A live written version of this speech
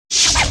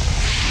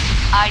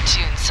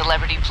iTunes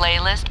Celebrity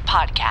Playlist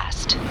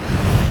podcast.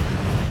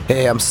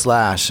 Hey, I'm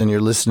Slash, and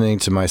you're listening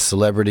to my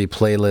Celebrity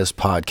Playlist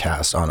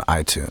podcast on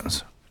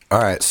iTunes.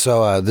 All right,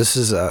 so this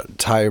is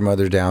Tie Your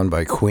Mother Down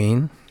by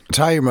Queen.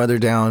 Tie Your Mother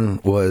Down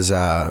was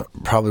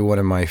probably one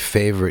of my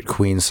favorite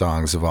Queen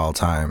songs of all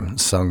time,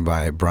 sung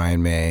by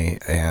Brian May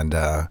and...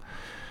 it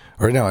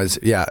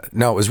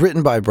was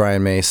written by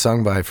Brian May,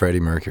 sung by Freddie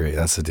Mercury.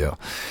 That's the deal.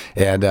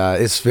 And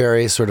it's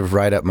very sort of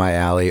right up my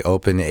alley,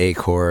 open A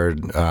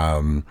chord,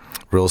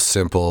 real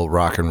simple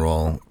rock and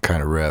roll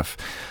kind of riff.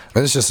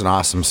 And it's just an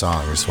awesome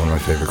song. It's one of my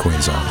favorite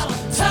Queen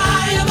songs.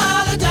 Tie your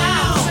mother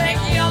down. Take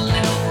your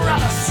little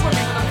brother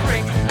swimming in the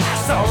creek.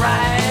 That's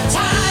alright.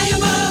 Tie your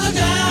mother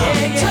down.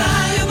 Yeah, yeah.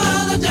 Tie your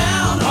mother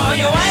down. Oh,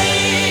 you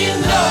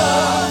ain't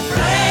no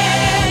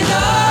friend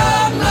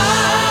of mine.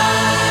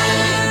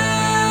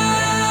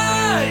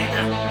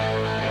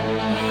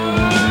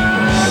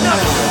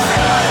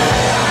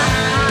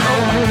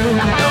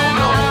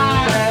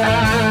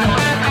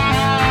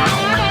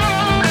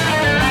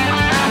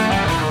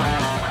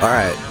 All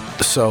right.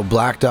 So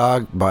Black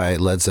Dog by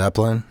Led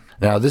Zeppelin.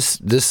 Now this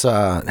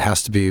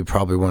has to be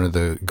probably one of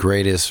the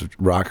greatest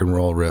rock and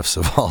roll riffs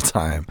of all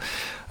time.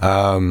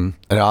 And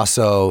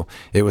also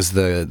it was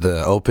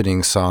the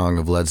opening song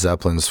of Led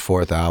Zeppelin's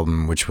fourth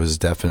album, which was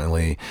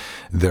definitely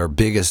their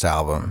biggest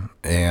album.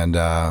 And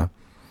I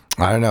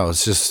don't know,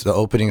 it's just the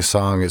opening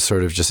song, it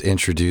sort of just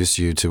introduced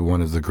you to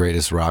one of the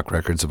greatest rock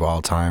records of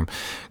all time.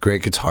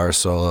 Great guitar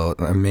solo,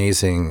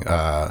 amazing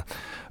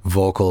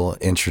vocal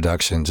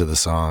introduction to the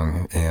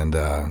song, and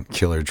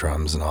killer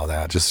drums and all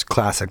that. Just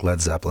classic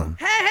Led Zeppelin.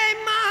 Hey,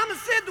 mama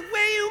said the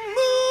way you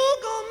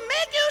move gonna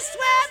make you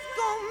sweat,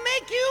 gonna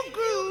make you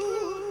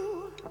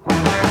groove.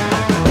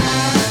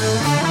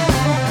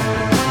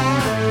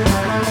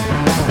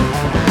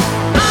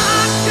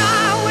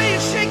 The way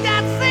you shake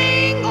that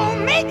thing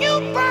gonna make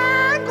you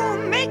burn,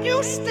 gonna make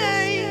you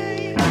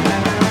stay.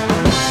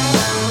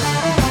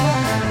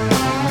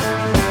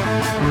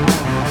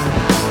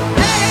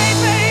 Hey,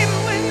 baby,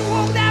 when you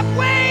walk that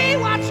way,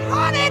 watch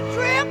honey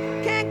drip,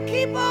 can't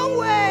keep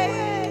away.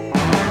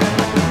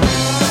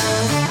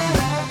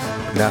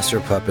 Master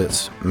of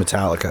Puppets,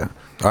 Metallica.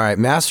 All right,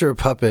 Master of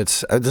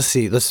Puppets. Let's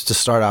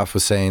just start off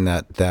with saying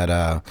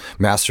that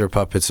Master of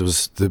Puppets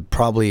was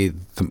probably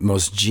the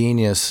most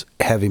genius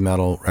heavy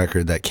metal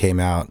record that came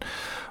out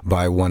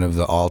by one of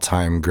the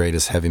all-time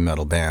greatest heavy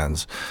metal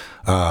bands.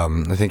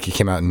 I think it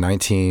came out in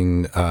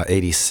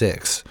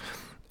 1986,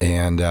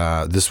 and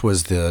this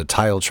was the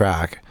title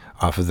track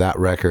off of that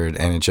record,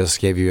 and it just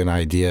gave you an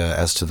idea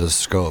as to the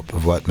scope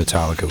of what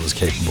Metallica was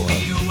capable of.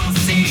 You will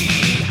see,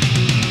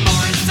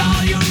 more is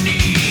all you need.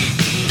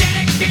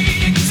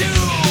 Dedicated to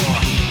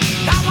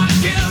that one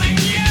killing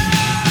you.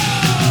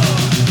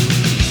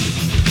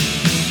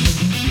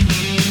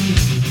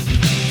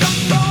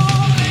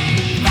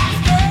 Controlling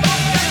master,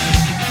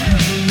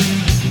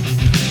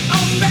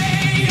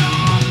 obey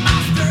your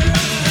master.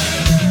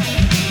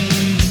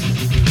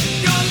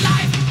 Your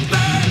life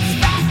burns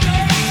faster.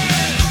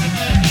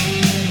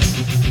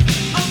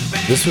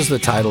 This was the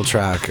title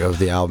track of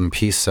the album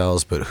Peace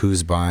Sells, But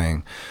Who's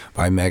Buying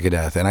by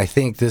Megadeth. And I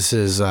think this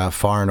is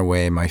far and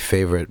away my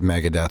favorite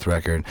Megadeth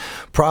record,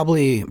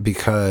 probably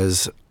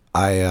because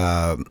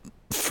I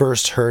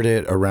first heard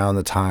it around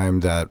the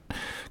time that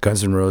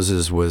Guns N'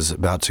 Roses was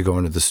about to go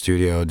into the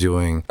studio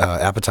doing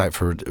Appetite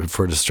for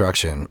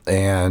Destruction.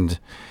 And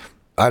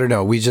I don't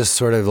know, we just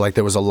sort of like,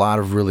 there was a lot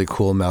of really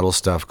cool metal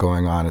stuff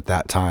going on at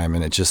that time,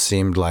 and it just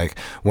seemed like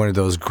one of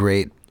those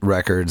great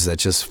records that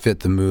just fit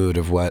the mood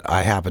of what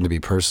I happen to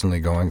be personally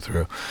going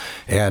through.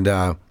 And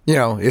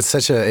it's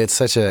such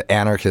a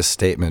anarchist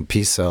statement.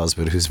 Peace sells,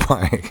 but who's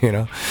buying?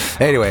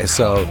 Anyway,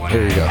 so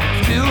here you go.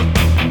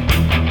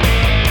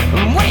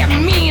 What do you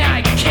mean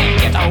I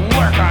can't get to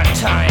work on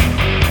time?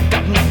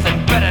 Got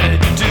nothing better to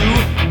do.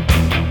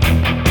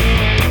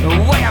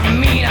 What do you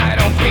mean I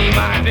don't pay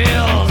my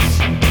bills?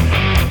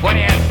 What do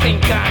you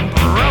think, I'm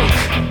broke?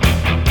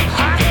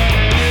 Huh?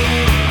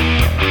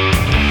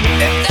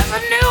 If there's a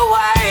new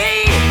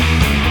way,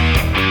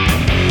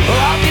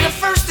 well, I'll be the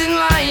first in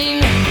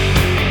line.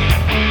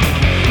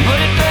 But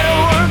it better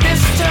work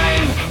this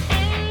time.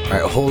 All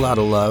right, A Whole Lot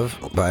of Love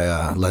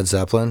by Led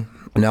Zeppelin.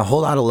 Now, A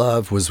Whole Lot of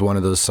Love was one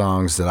of those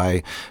songs that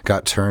I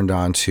got turned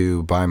on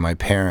to by my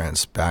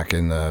parents back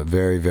in the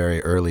very,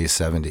 very early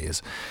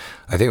 70s.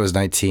 I think it was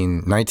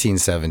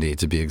 1970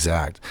 to be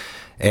exact.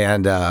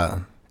 And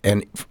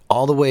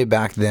all the way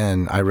back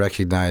then, I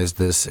recognized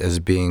this as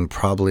being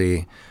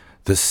probably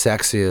the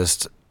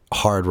sexiest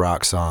hard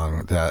rock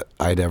song that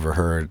I'd ever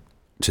heard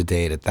to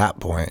date at that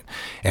point.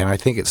 And I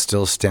think it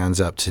still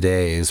stands up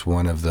today as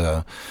one of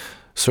the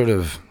sort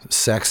of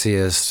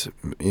sexiest,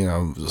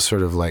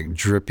 sort of like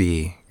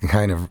drippy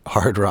kind of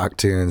hard rock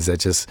tunes that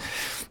just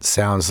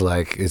sounds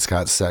like it's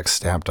got sex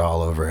stamped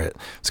all over it.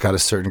 It's got a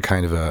certain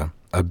kind of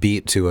a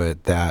beat to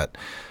it, that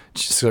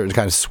certain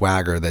kind of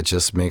swagger that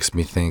just makes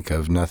me think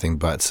of nothing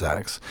but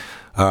sex.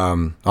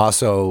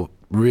 Also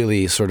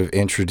really sort of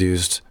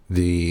introduced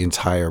the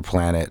entire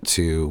planet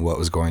to what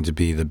was going to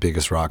be the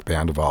biggest rock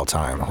band of all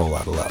time, A Whole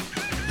Lot of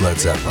Love. Led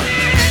Zeppelin.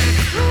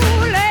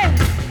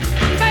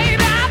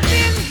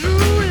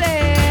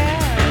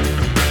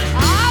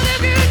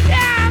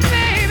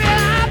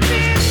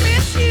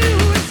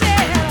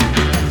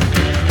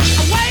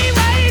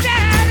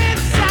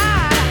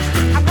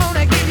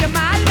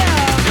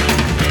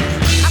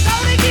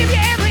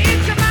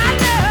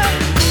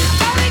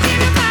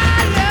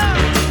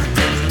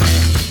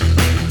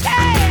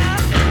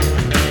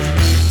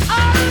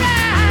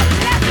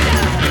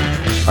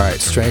 All right,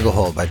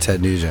 Stranglehold by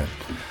Ted Nugent.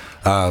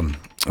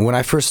 When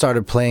I first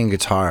started playing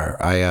guitar,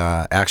 I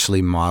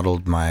actually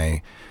modeled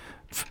my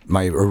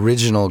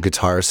original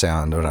guitar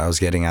sound when I was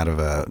getting out of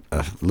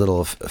a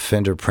little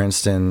Fender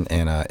Princeton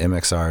and a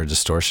MXR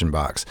distortion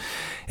box.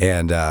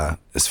 And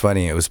it's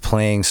funny, it was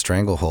playing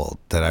Stranglehold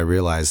that I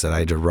realized that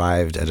I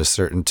derived at a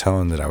certain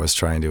tone that I was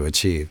trying to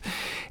achieve.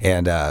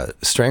 And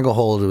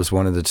Stranglehold was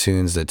one of the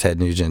tunes that Ted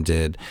Nugent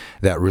did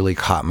that really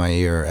caught my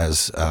ear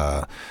as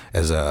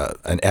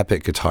an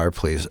epic guitar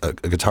piece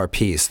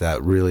that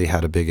really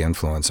had a big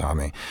influence on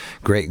me.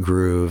 Great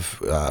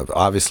groove,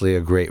 obviously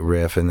a great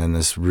riff, and then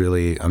this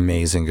really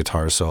amazing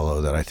guitar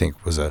solo that I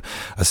think was a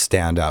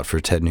standout for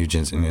Ted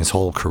Nugent in his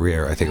whole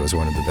career. I think it was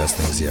one of the best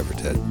things he ever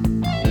did.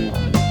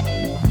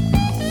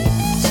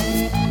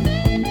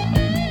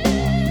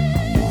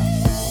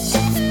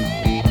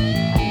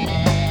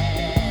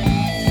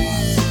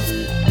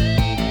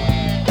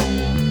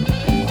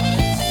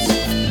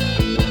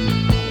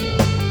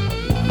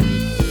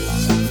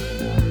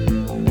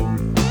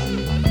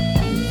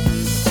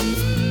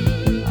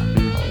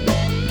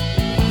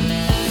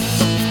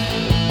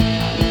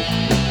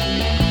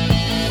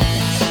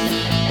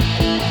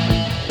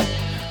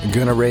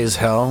 Gonna Raise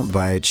Hell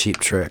by Cheap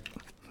Trick.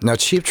 Now,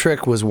 Cheap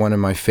Trick was one of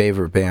my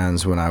favorite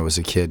bands when I was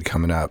a kid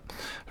coming up,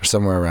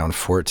 somewhere around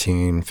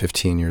 14,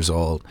 15 years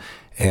old.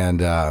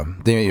 And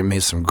they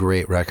made some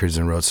great records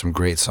and wrote some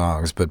great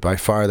songs, but by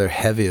far their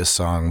heaviest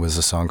song was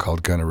a song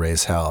called Gonna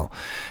Raise Hell.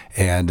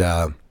 And,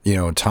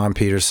 Tom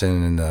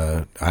Peterson and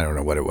I don't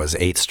know what it was,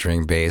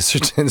 8-string bass or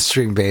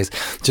 10-string bass,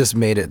 just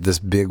made it this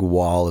big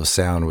wall of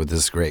sound with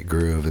this great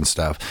groove and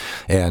stuff.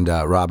 And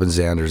Robin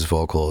Zander's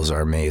vocals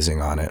are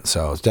amazing on it.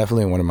 So it's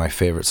definitely one of my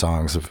favorite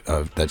songs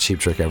of that Cheap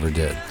Trick ever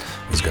did,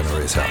 was Gonna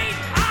Raise Hell.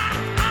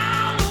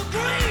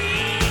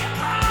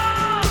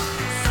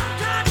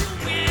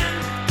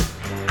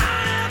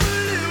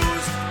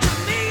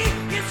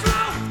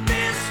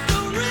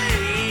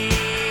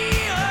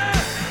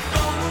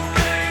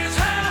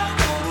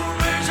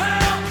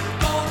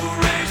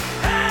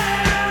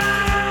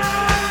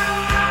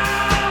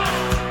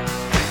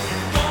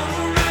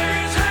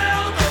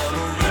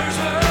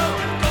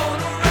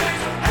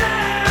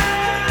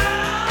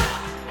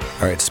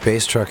 All right,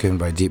 Space Truckin'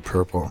 by Deep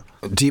Purple.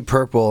 Deep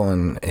Purple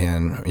and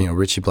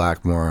Ritchie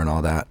Blackmore and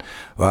all that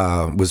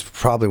was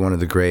probably one of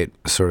the great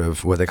sort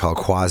of what they call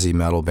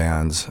quasi-metal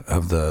bands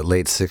of the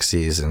late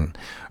 60s and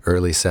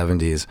early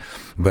 70s.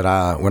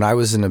 But when I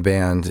was in a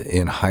band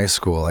in high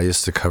school, I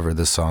used to cover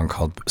this song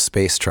called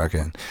Space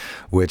Truckin',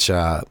 which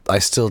I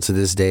still to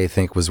this day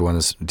think was one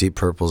of Deep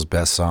Purple's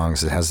best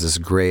songs. It has this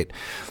great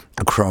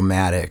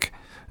chromatic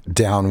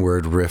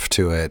downward riff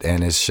to it,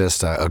 and it's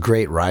just a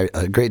great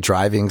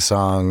driving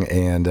song,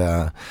 and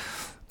I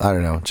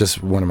don't know,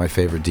 just one of my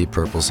favorite Deep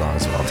Purple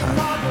songs of all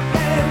time.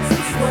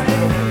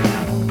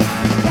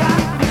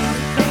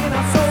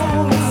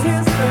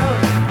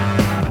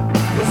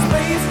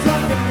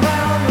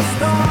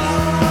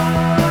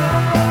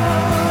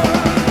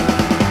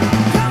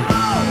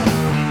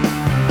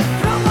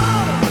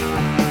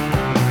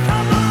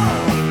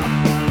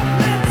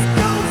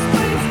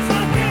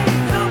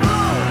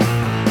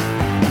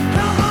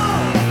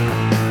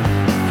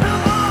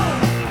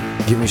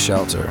 Give Me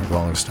Shelter,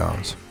 Rolling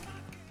Stones.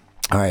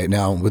 All right,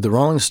 now with the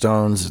Rolling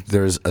Stones,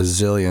 there's a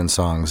zillion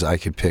songs I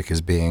could pick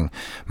as being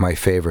my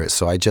favorite.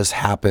 So I just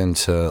happened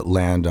to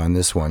land on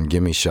this one,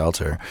 Give Me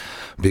Shelter,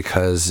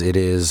 because it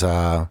is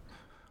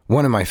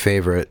one of my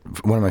favorite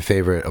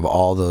of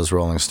all those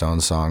Rolling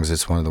Stones songs.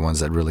 It's one of the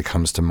ones that really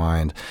comes to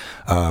mind.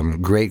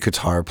 Great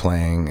guitar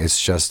playing. It's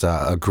just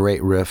a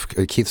great riff.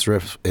 Keith's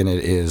riff in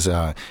it is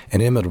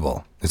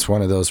inimitable. It's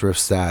one of those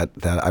riffs that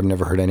I've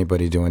never heard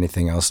anybody do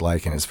anything else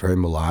like, and it's very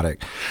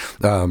melodic.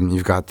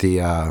 You've got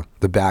the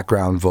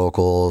background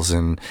vocals,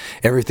 and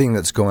everything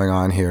that's going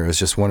on here is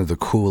just one of the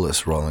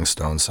coolest Rolling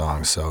Stones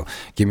songs. So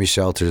Give Me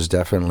Shelter is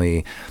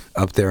definitely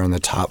up there in the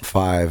top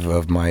 5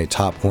 of my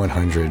top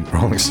 100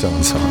 Rolling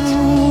Stones songs.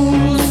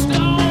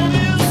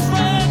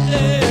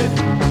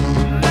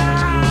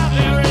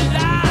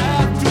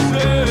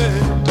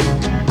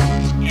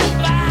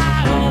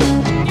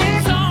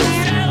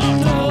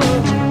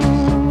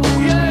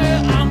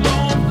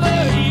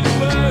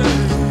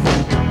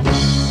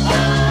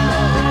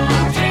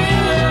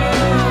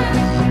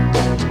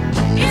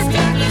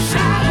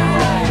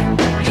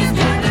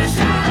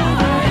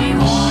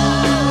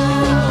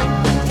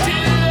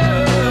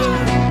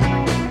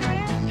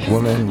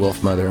 Woman,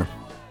 Wolfmother.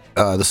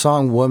 The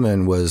song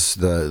 "Woman" was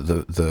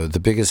the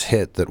biggest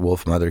hit that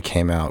Wolfmother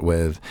came out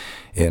with,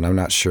 and I'm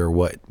not sure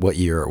what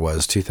year it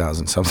was,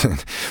 2000 something.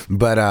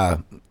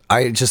 But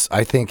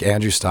I think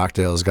Andrew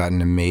Stockdale's got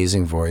an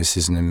amazing voice.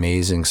 He's an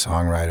amazing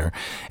songwriter,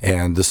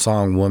 and the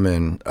song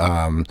 "Woman"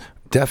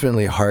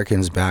 definitely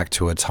harkens back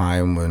to a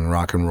time when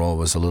rock and roll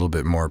was a little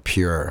bit more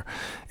pure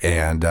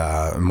and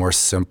more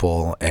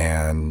simple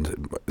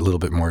and a little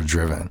bit more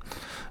driven.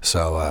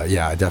 So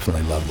yeah, I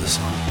definitely love this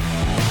song.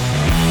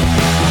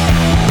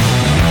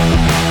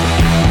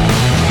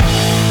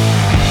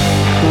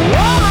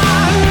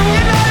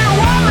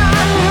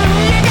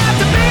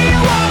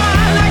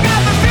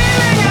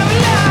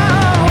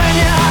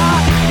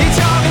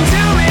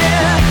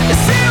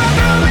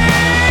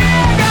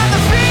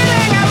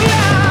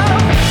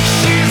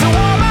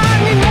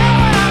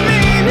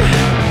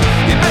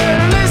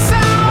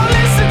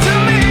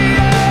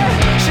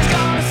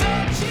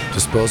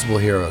 Disposable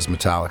Heroes,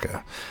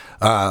 Metallica.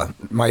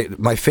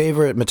 My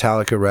favorite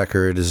Metallica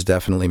record is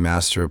definitely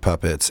Master of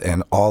Puppets,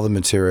 and all the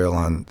material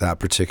on that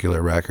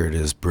particular record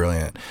is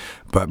brilliant.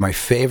 But my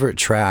favorite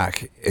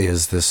track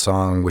is this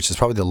song, which is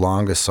probably the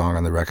longest song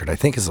on the record. I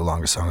think it's the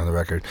longest song on the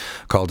record,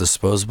 called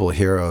Disposable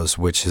Heroes,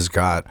 which has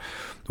got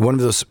one of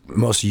those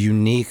most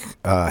unique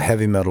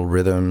heavy metal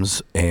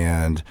rhythms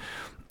and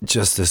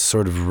just this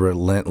sort of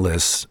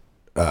relentless,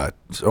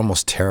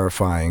 almost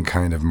terrifying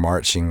kind of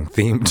marching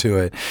theme to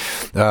it.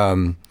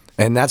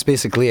 And that's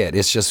basically it.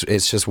 It's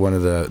just one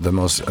of the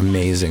most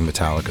amazing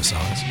Metallica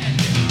songs.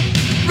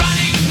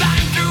 Running back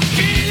through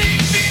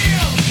killing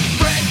fields,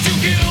 bred to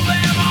kill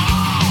them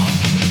all.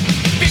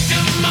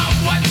 Victim of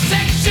what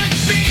sex should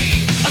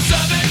be, a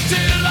servant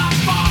till I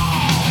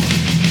fall.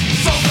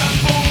 Soldier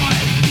boy,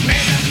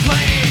 made a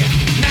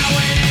claim, now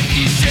an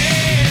empty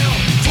shell.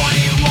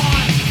 21,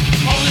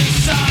 only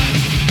son,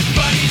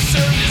 but he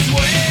served his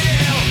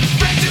will.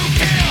 Bred to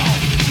kill,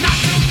 not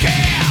to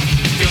care,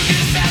 do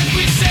this as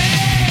we say.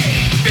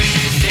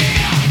 Finish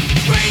him,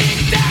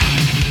 breaking down,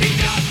 he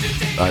does the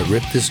day. I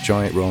ripped this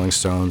joint, Rolling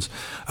Stones.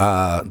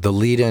 The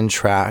lead-in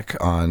track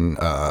on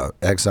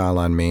Exile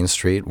on Main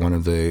Street, one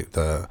of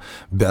the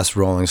best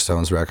Rolling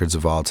Stones records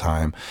of all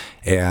time.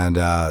 And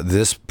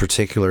this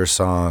particular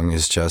song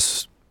is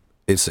just,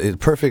 it's a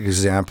perfect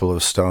example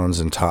of Stones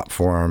in top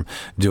form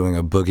doing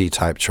a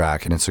boogie-type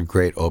track, and it's a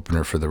great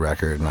opener for the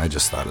record, and I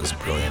just thought it was a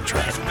brilliant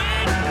track.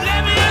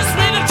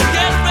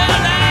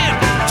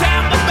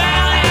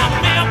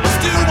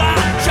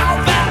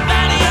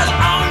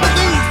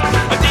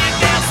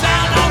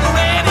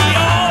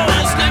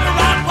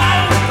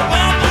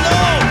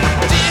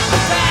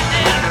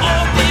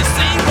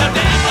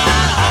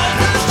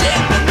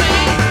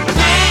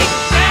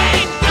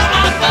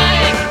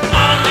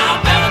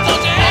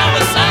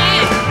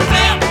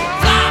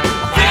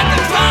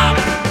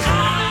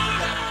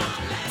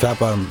 Fat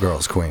Bottom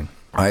Girls, Queen.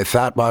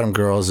 Fat Bottom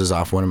Girls is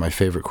off one of my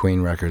favorite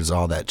Queen records,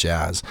 All That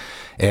Jazz.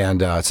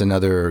 And it's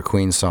another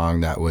Queen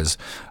song that was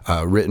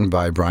written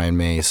by Brian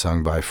May,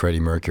 sung by Freddie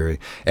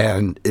Mercury.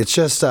 And it's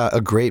just a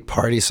great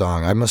party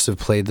song. I must have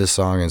played this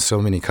song in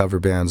so many cover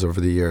bands over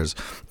the years.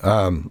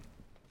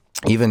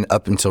 Even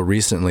up until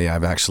recently,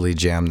 I've actually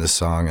jammed this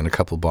song in a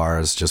couple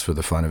bars just for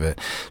the fun of it.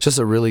 Just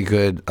a really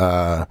good,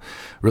 good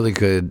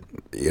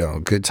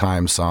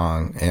time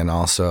song, and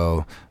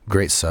also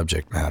great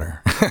subject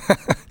matter.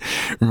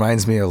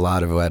 Reminds me a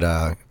lot of what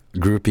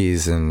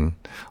groupies and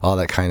all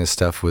that kind of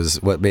stuff was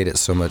what made it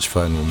so much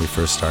fun when we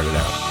first started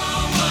out.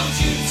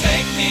 Won't you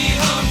take me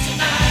home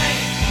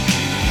tonight?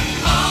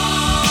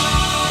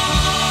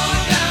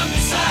 Oh, down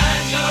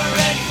beside your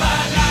red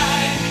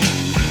twilight.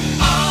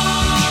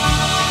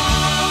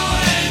 Oh,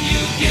 and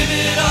you give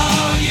it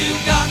all you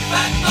got.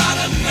 Fat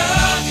bottom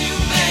girls, you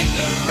make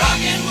the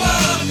rockin'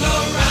 world go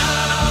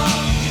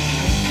round.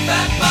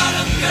 Fat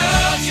bottom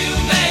girls, you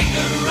make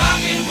the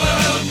rockin'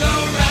 world go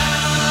round.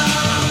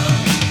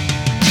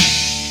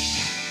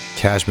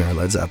 Kashmir,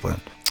 Led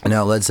Zeppelin.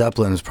 Now, Led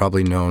Zeppelin is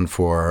probably known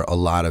for a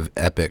lot of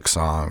epic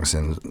songs,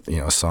 and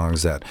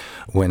songs that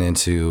went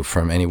into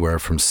from anywhere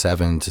from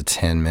 7 to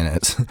 10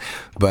 minutes.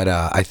 But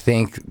I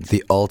think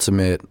the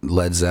ultimate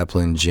Led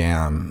Zeppelin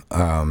jam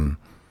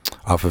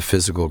off of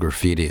Physical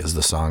Graffiti is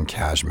the song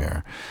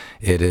Kashmir.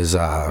 It is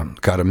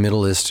got a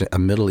Middle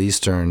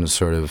Eastern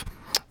sort of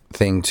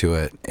thing to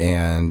it,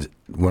 and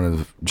one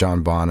of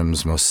John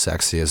Bonham's most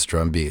sexiest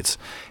drum beats,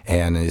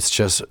 and it's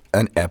just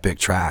an epic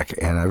track,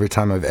 and every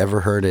time I've ever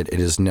heard it, it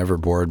has never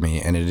bored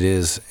me, and it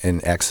is in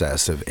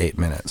excess of 8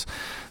 minutes.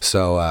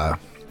 So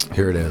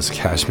here it is,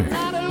 Kashmir.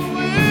 Not a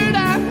word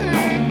I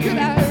heard could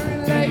I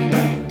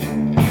relate.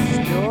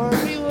 The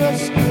story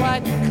was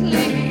quite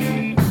clear.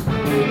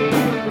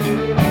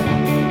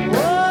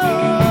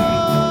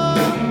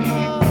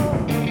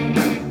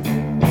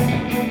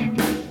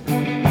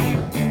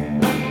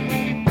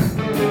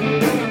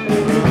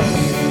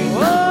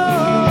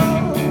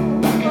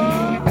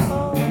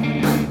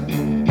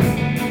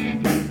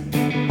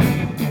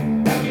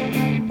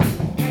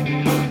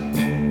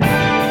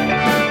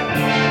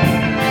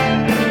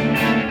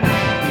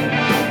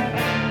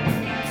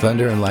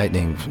 Thunder and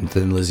Lightning from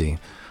Thin Lizzy.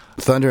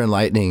 Thunder and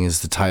Lightning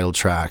is the title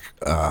track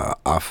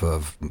off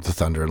of the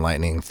Thunder and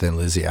Lightning Thin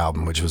Lizzy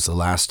album, which was the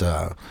last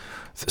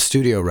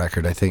studio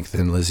record I think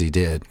Thin Lizzy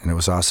did, and it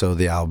was also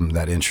the album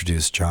that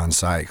introduced John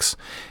Sykes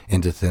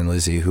into Thin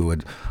Lizzy, who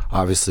would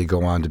obviously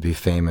go on to be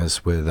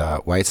famous with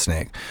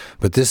Whitesnake.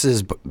 But this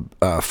is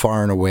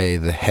far and away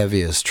the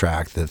heaviest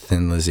track that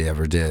Thin Lizzy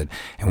ever did.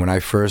 And when I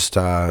first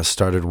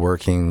started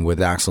working with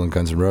Axl and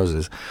Guns N'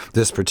 Roses,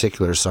 this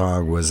particular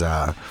song was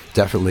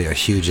definitely a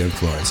huge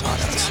influence on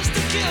us.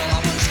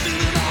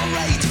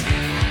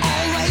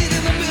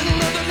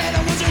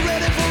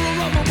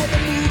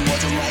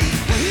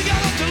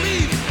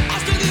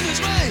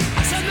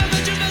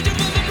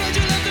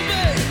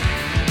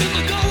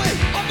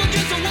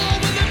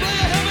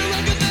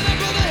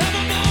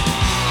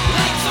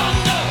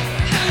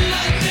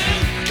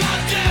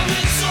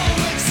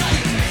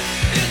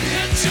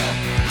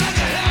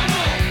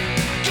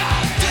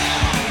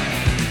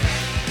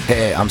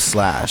 Hey, I'm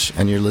Slash,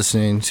 and you're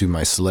listening to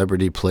my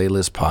Celebrity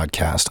Playlist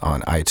podcast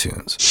on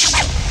iTunes.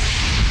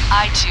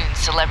 iTunes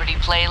Celebrity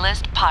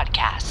Playlist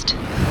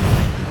Podcast.